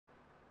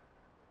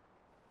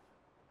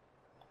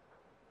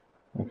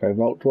Okay,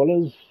 Vault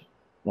Dwellers,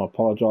 I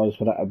apologise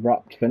for that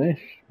abrupt finish,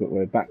 but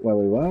we're back where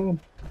we were.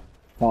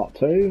 Part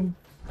 2.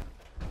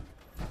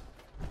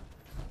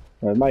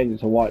 We've made it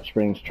to White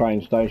Springs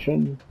train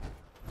station.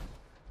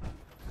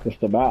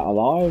 Just about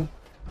alive.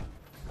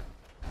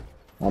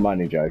 I'm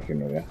only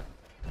joking with you.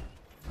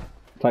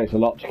 Takes a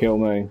lot to kill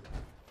me.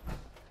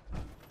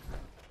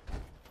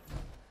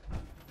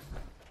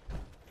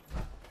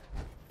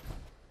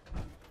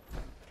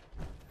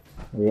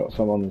 We've got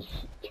someone's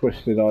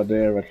twisted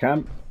idea of a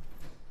camp.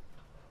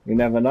 You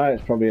never know,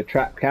 it's probably a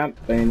trap camp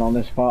being on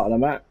this part of the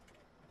map.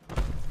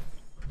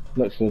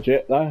 Looks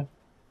legit though.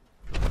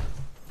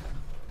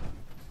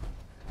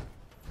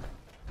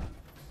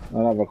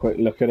 I'll have a quick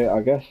look at it,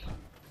 I guess.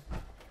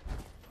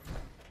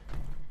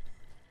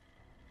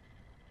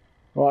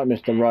 Right,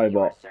 Mr.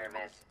 Robot.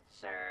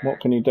 What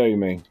can you do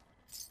me?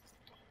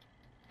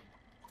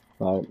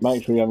 So,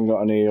 make sure you haven't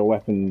got any of your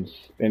weapons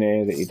in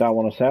here that you don't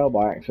want to sell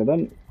by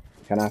accident.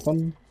 Can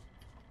happen.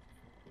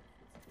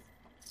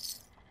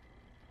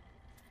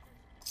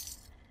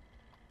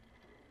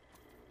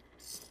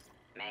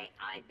 May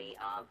I be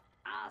of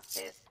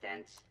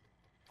assistance?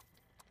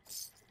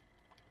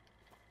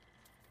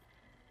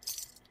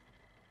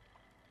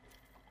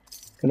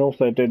 Can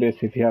also do this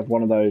if you have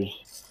one of those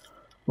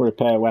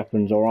repair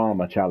weapons or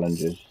armor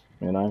challenges,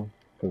 you know,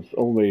 because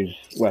all these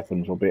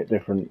weapons will be at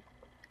different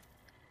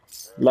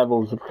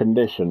levels of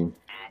condition.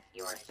 At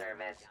your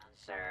service,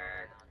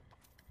 sir.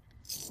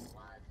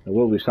 There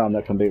will be some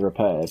that can be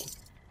repaired.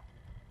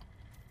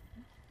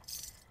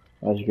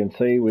 As you can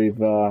see, we've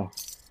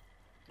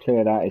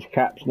cleared out his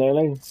caps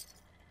nearly.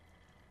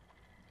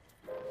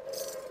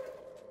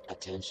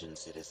 Attention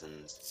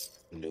citizens,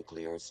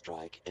 nuclear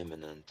strike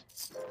imminent.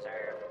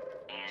 Serve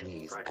and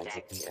Please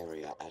exit the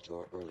area at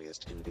your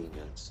earliest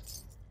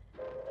convenience.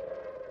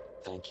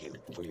 Thank you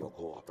for your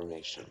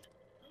cooperation.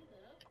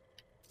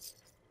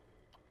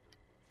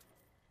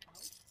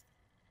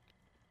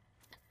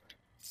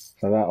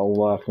 So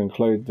that'll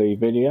conclude the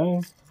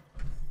video.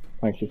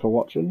 Thank you for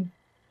watching.